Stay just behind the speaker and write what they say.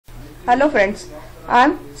Hello friends, I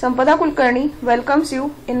am Sampada Kulkarni welcomes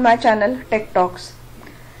you in my channel Tech Talks.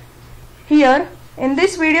 Here in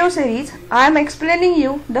this video series I am explaining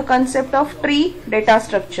you the concept of tree data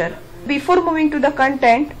structure. Before moving to the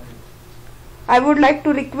content, I would like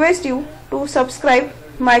to request you to subscribe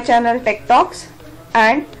my channel Tech Talks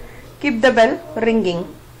and keep the bell ringing.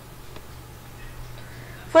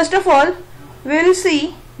 First of all, we will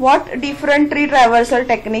see what different tree traversal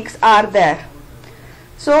techniques are there.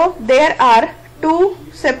 So there are two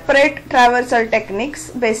separate traversal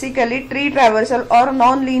techniques, basically tree traversal or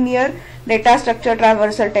non-linear data structure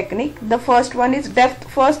traversal technique. The first one is depth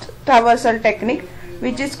first traversal technique,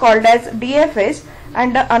 which is called as DFS,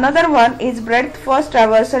 and the another one is breadth first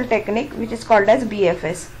traversal technique, which is called as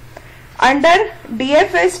BFS. Under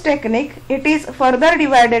DFS technique, it is further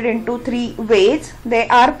divided into three ways. They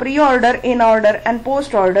are pre-order, in-order and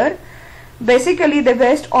post-order. Basically they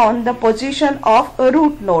based on the position of a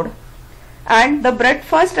root node. And the breadth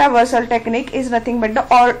first traversal technique is nothing but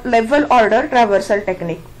the level order traversal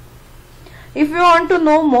technique. If you want to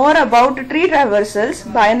know more about tree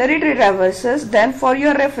traversals, binary tree traversals, then for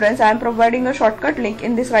your reference I am providing a shortcut link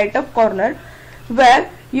in this right up corner where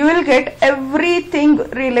you will get everything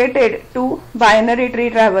related to binary tree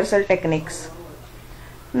traversal techniques.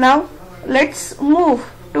 Now let's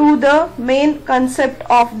move to the main concept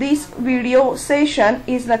of this video session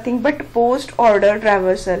is nothing but post-order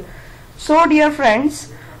traversal. So dear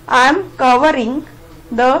friends, I am covering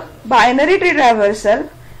the binary tree traversal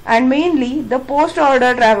and mainly the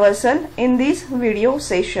post-order traversal in this video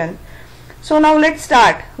session. So now let's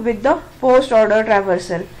start with the post-order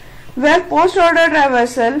traversal, where post-order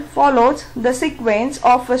traversal follows the sequence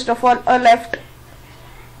of first of all a left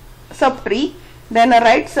subtree, then a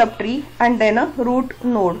right subtree and then a root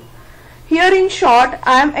node. Here in short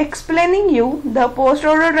I am explaining you the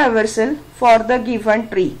post-order traversal for the given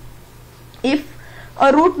tree. If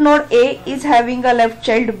a root node A is having a left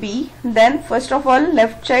child B, then first of all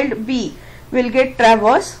left child B will get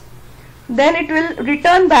traversed, then it will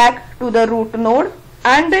return back to the root node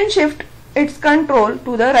and then shift its control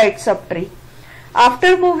to the right subtree.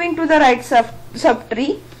 After moving to the right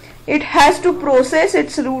subtree, it has to process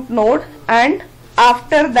its root node, and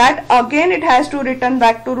after that again it has to return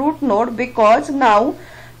back to root node, because now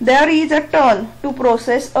there is a turn to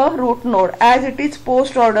process a root node as it is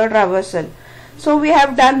post order traversal. So we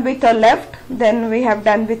have done with a left, then we have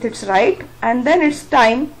done with its right, and then it's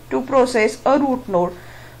time to process a root node.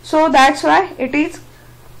 So that's why it is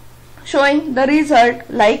showing the result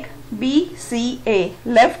like BCA,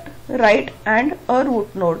 left, right and a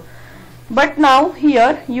root node. But now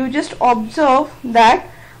here you just observe that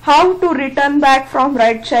how to return back from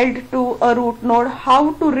right child to a root node,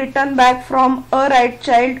 how to return back from a right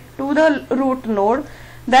child to the root node,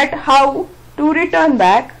 that how to return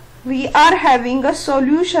back. We are having a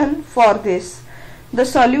solution for this. The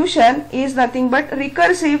solution is nothing but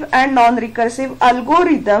recursive and non-recursive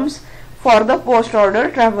algorithms for the post-order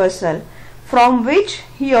traversal, from which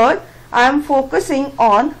here I am focusing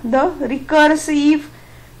on the recursive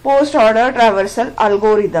post-order traversal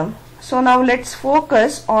algorithm. So now let's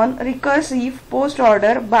focus on recursive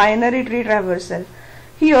post-order binary tree traversal.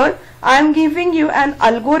 Here I am giving you an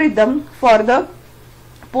algorithm for the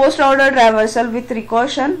post-order traversal with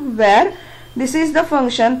recursion, where this is the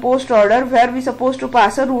function post-order where we supposed to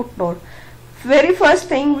pass a root node. Very first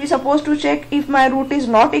thing we supposed to check if my root is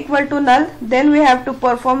not equal to null, then we have to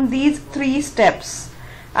perform these three steps.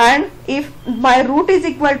 And if my root is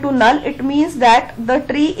equal to null, it means that the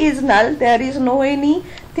tree is null, there is no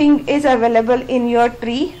anything is available in your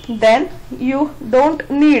tree, then you don't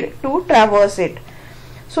need to traverse it.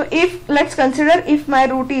 So if let's consider if my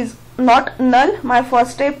root is not null, my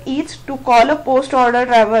first step is to call a post order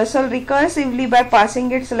traversal recursively by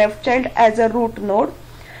passing its left child as a root node.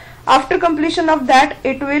 After completion of that,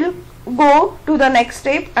 it will go to the next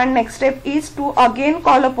step, and next step is to again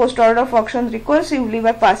call a post order function recursively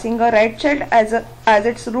by passing a right child as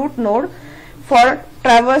its root node for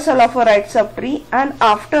traversal of a right subtree, and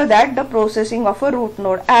after that the processing of a root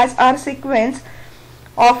node, as our sequence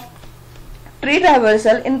of tree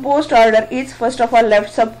traversal in post order is first of all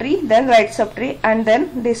left subtree, then right subtree and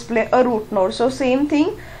then display a root node. So same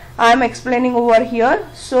thing I am explaining over here.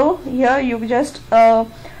 So here you just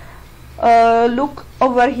look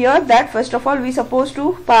over here that first of all we supposed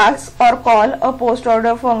to pass or call a post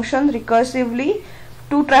order function recursively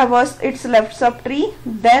to traverse its left subtree,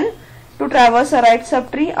 then to traverse a right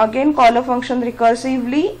subtree again call a function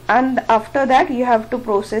recursively, and after that you have to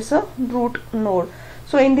process a root node.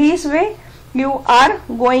 So in this way you are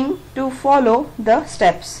going to follow the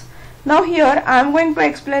steps. Now here I am going to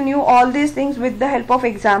explain you all these things with the help of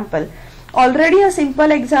example. Already a simple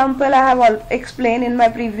example I have explained in my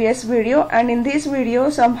previous video, and in this video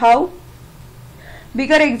somehow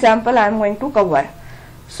bigger example I am going to cover.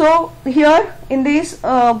 So here in this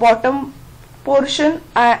bottom portion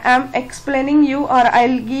I am explaining you, or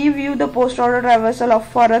I'll give you the post order traversal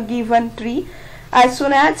for a given tree. As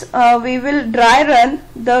soon as we will dry run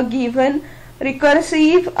the given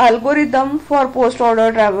recursive algorithm for post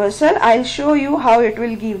order traversal, I'll show you how it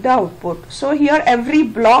will give the output. So here every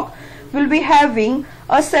block will be having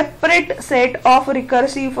a separate set of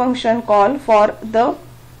recursive function call for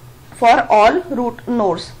all root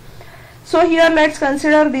nodes. So here let's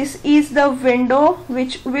consider this is the window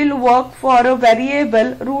which will work for a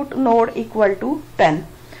variable root node equal to 10.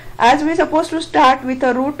 As we supposed to start with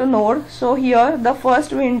a root node, so here the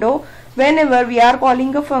first window, whenever we are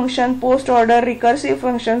calling a function post order recursive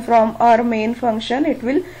function from our main function, it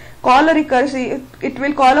will call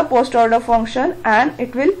a post order function and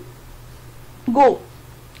it will go.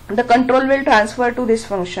 The control will transfer to this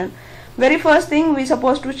function. Very first thing we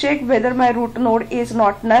supposed to check whether my root node is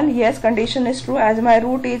not null. Yes, condition is true as my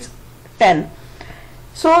root is 10.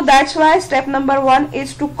 So that's why step number 1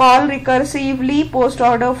 is to call recursively post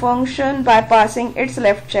order function by passing its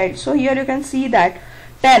left child. So here you can see that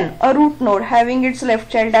 10, a root node having its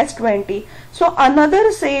left child as 20. So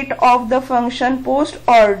another set of the function post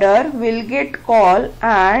order will get called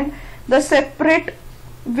and the separate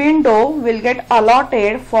window will get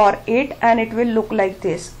allotted for it, and it will look like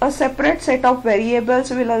this. A separate set of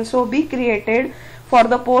variables will also be created for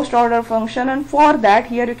the post order function, and for that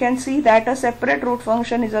here you can see that a separate root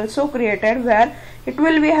function is also created where it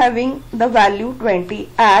will be having the value 20,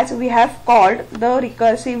 as we have called the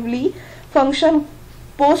recursively function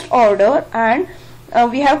post order, and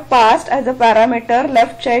we have passed as a parameter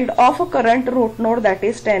left child of a current root node, that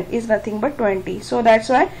is 10 is nothing but 20. So that's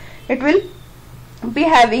why it will be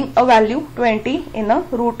having a value 20 in a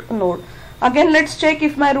root node. Again let's check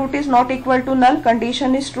if my root is not equal to null.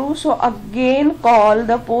 Condition is true, so again call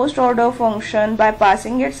the post order function by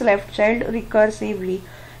passing its left child recursively.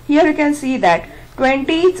 Here you can see that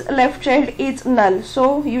 20's left child is null,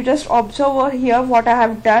 so you just observe over here what I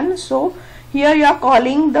have done. So here you are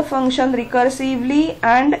calling the function recursively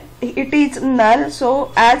and it is null.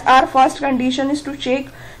 So as our first condition is to check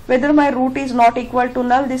whether my root is not equal to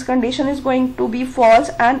null, this condition is going to be false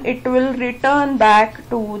and it will return back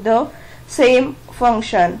to the same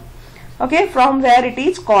function, okay, from where it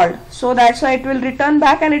is called. So that's why it will return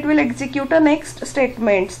back and it will execute a next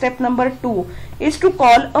statement. Step number 2 is to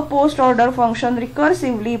call a post order function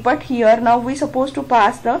recursively, but here now we supposed to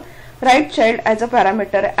pass the right child as a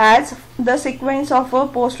parameter, as the sequence of a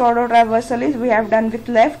post order traversal is we have done with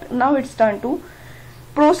left. Now it's turn to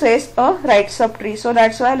process a right subtree. So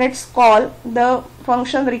that's why let's call the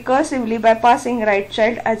function recursively by passing right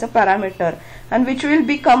child as a parameter, and which will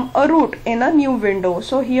become a root in a new window.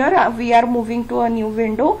 So here we are moving to a new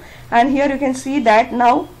window, and here you can see that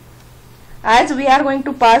now as we are going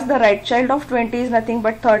to pass the right child of 20 is nothing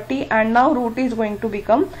but 30, and now root is going to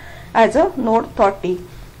become as a node 30.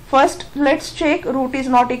 First let's check root is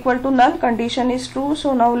not equal to null. Condition is true,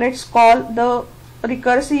 so now let's call the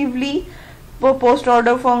recursively post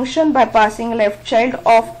order function by passing left child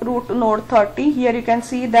of root node 30. Here you can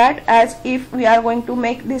see that as if we are going to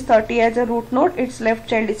make this 30 as a root node, its left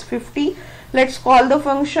child is 50. Let's call the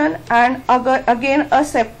function and again a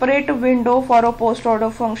separate window for a post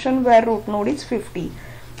order function where root node is 50.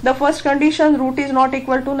 The first condition, root is not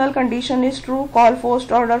equal to null, condition is true. Call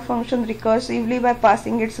post order function recursively by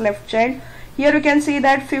passing its left child. Here you can see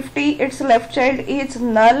that 50, its left child is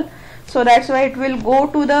null. So that's why it will go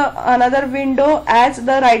to the another window. As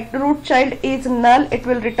the right root child is null, it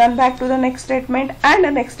will return back to the next statement, and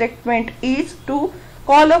the next statement is to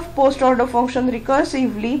call a post order function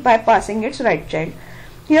recursively by passing its right child.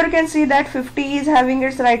 Here you can see that 50 is having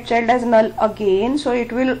its right child as null again, so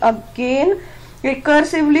it will again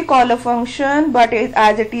recursively call a function, but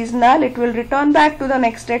as it is null, it will return back to the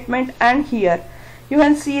next statement, and here you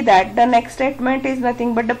can see that the next statement is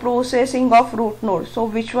nothing but the processing of root node. So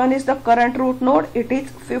which one is the current root node? It is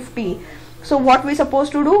 50. So what we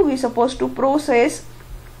supposed to do? We supposed to process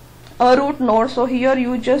a root node. So here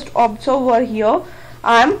you just observe over here,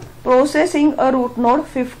 I am processing a root node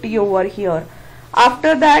 50 over here.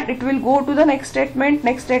 After that it will go to the next statement.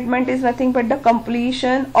 Next statement is nothing but the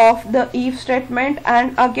completion of the if statement,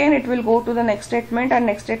 and again it will go to the next statement, and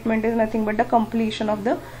next statement is nothing but the completion of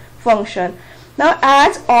the function. Now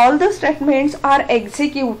as all the statements are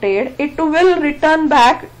executed, it will return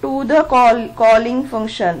back to the calling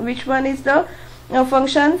function. Which one is the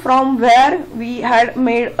function from where we had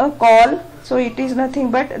made a call. So it is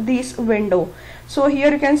nothing but this window. So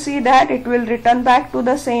here you can see that it will return back to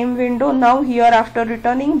the same window. Now here, after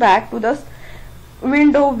returning back to the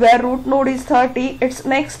window where root node is 30, its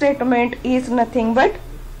next statement is nothing but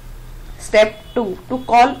step 2, to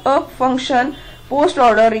call a function post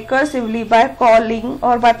order recursively by calling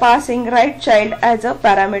or by passing right child as a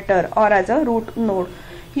parameter or as a root node.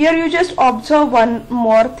 Here you just observe one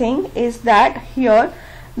more thing, is that here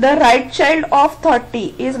the right child of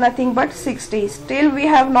 30 is nothing but 60. Still we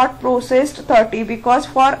have not processed 30, because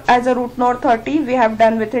for as a root node 30 we have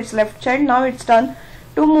done with its left child. Now it's done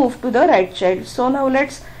to move to the right child. So now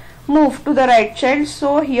let's move to the right child.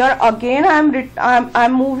 So here again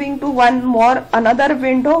I'm moving to another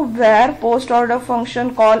window where post order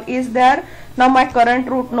function call is there. Now my current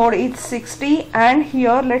root node is 60, and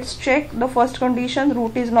here let's check the first condition,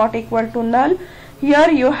 root is not equal to null. Here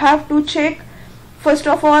you have to check first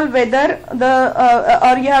of all whether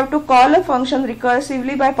or you have to call a function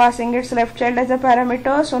recursively by passing its left child as a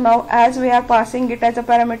parameter. So now as we are passing it as a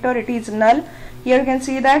parameter, it is null. Here you can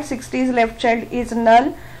see that 60's left child is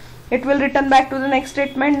null. It will return back to the next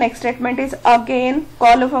statement. Next statement is again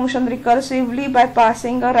call a function recursively by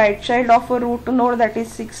passing a right child of a root node, that is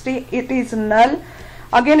 60. It is null.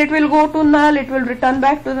 Again it will go to null. It will return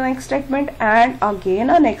back to the next statement, and again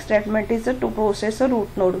a next statement is to process a root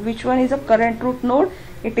node. Which one is a current root node?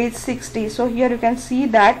 It is 60. So here you can see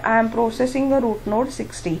that I am processing a root node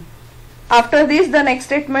 60. After this, the next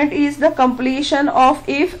statement is the completion of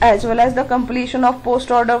if as well as the completion of post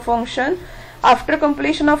order function. After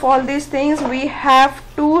completion of all these things, we have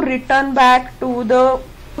to return back to the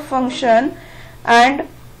function and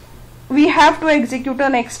we have to execute a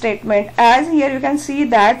next statement. As here you can see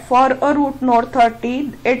that for a root node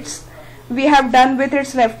 30, we have done with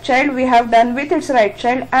its left child, we have done with its right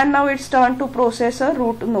child, and now it's turn to process a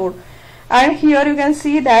root node. And here you can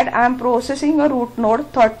see that I am processing a root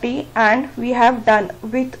node 30, and we have done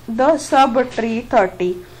with the subtree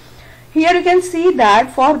 30. Here you can see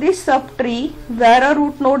that for this subtree where a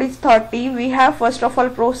root node is 30, we have first of all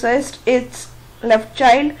processed its left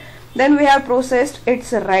child, then we have processed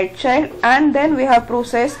its right child, and then we have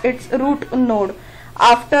processed its root node.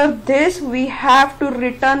 After this, we have to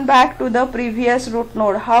return back to the previous root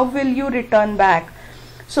node. How will you return back?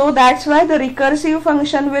 So that's why the recursive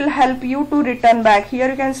function will help you to return back. Here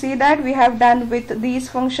you can see that we have done with this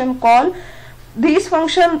function call. This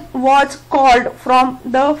function was called from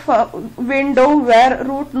the window where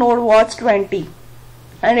root node was 20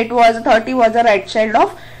 and it was 30 was a right child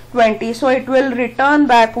of 20. So it will return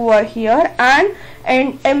back over here, and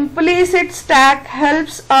an implicit stack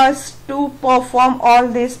helps us to perform all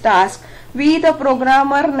these tasks. We the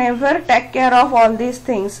programmer never take care of all these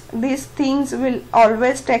things. These things will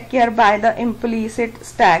always take care by the implicit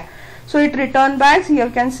stack. So it returns back. Here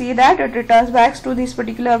you can see that it returns back to this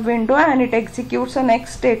particular window and it executes a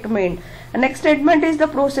next statement. The next statement is the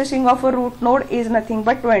processing of a root node is nothing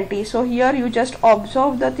but 20. So here you just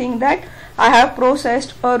observe the thing that I have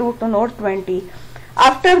processed a root node 20.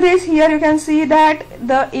 After this, here you can see that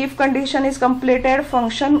the if condition is completed,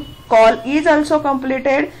 function call is also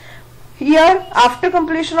completed. Here after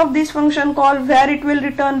completion of this function call, where it will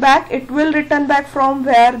return back from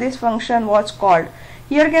where this function was called.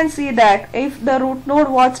 Here you can see that if the root node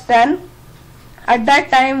was 10, at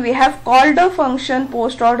that time we have called a function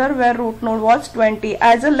post order where root node was 20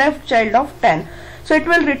 as a left child of 10. So it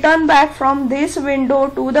will return back from this window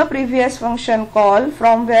to the previous function call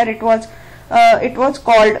from where it was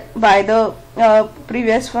called by the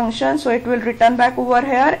previous function. So it will return back over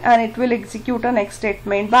here and it will execute a next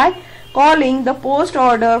statement by calling the post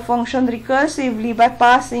order function recursively by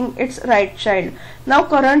passing its right child. Now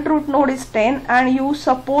current root node is 10 and you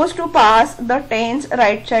supposed to pass the 10's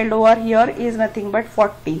right child over here is nothing but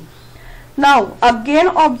 40. Now again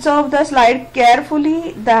observe the slide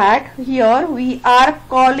carefully that here we are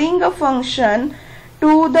calling a function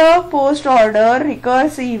to the post order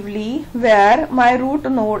recursively where my root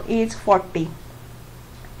node is 40.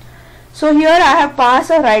 So here I have passed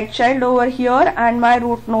a right child over here and my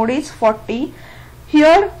root node is 40.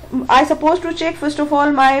 Here I supposed to check first of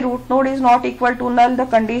all my root node is not equal to null. The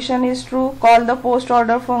condition is true. Call the post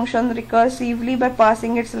order function recursively by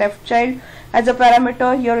passing its left child as a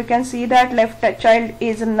parameter. Here you can see that left child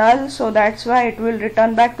is null, so that's why it will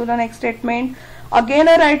return back to the next statement. Again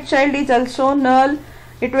a right child is also null.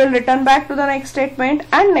 It will return back to the next statement,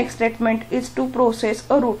 and next statement is to process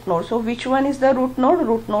a root node. So which one is the root node?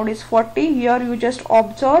 Root node is 40. Here you just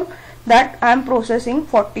observe that I am processing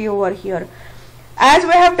 40 over here. As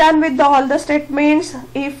we have done with all the statements,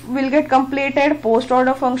 if will get completed, post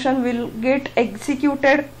order function will get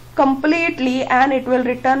executed completely and it will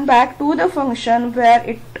return back to the function where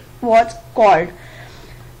it was called.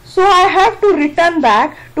 So I have to return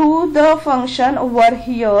back to the function over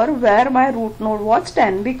here where my root node was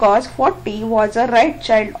 10, because 40 was a right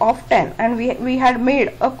child of 10 and we had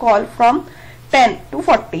made a call from 10 to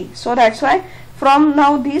 40. So that's why from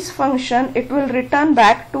now this function it will return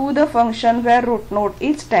back to the function where root node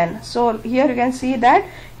is 10. So here you can see that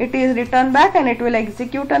it is returned back and it will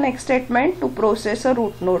execute a next statement to process a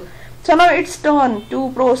root node. So now it's turn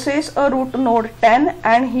to process a root node 10,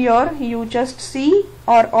 and here you just see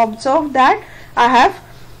or observe that I have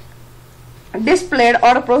displayed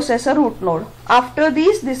or processed a root node. After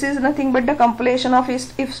this is nothing but the completion of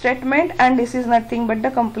if statement, and this is nothing but the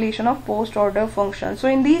completion of post order function. So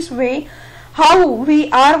in this way, how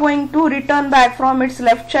we are going to return back from its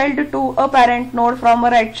left child to a parent node, from a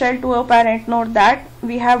right child to a parent node, that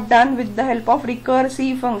we have done with the help of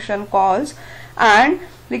recursive function calls. And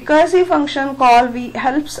recursive function call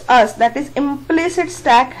helps us, that is implicit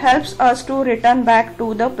stack helps us to return back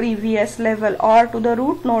to the previous level or to the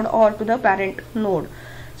root node or to the parent node.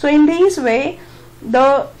 So in this way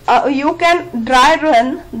you can dry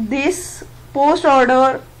run this post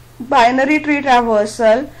order binary tree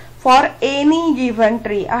traversal for any given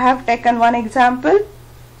tree. I have taken one example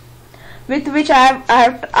with which I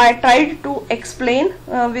tried to explain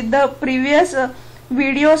with the previous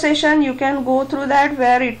video session. You can go through that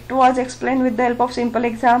where it was explained with the help of simple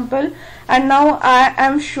example, and now I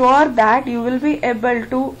am sure that you will be able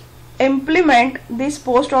to implement this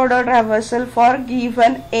post order traversal for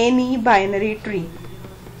given any binary tree.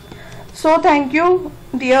 So thank you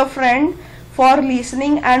dear friend for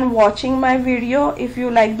listening and watching my video. If you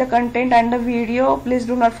like the content and the video, please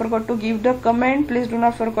do not forget to give the comment. Please do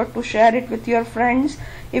not forget to share it with your friends.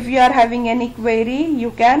 If you are having any query,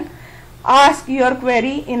 you can ask your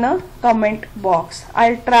query in a comment box.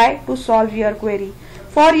 I'll try to solve your query.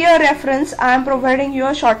 For your reference, I am providing you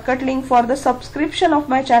a shortcut link for the subscription of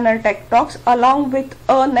my channel Tech Talks, along with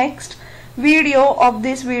a next video of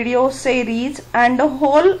this video series, and the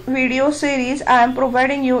whole video series I am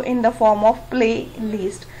providing you in the form of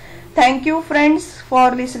playlist. Thank you friends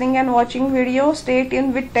for listening and watching video. Stay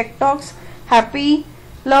tuned with Tech Talks. Happy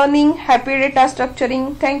learning, happy data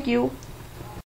structuring. Thank you.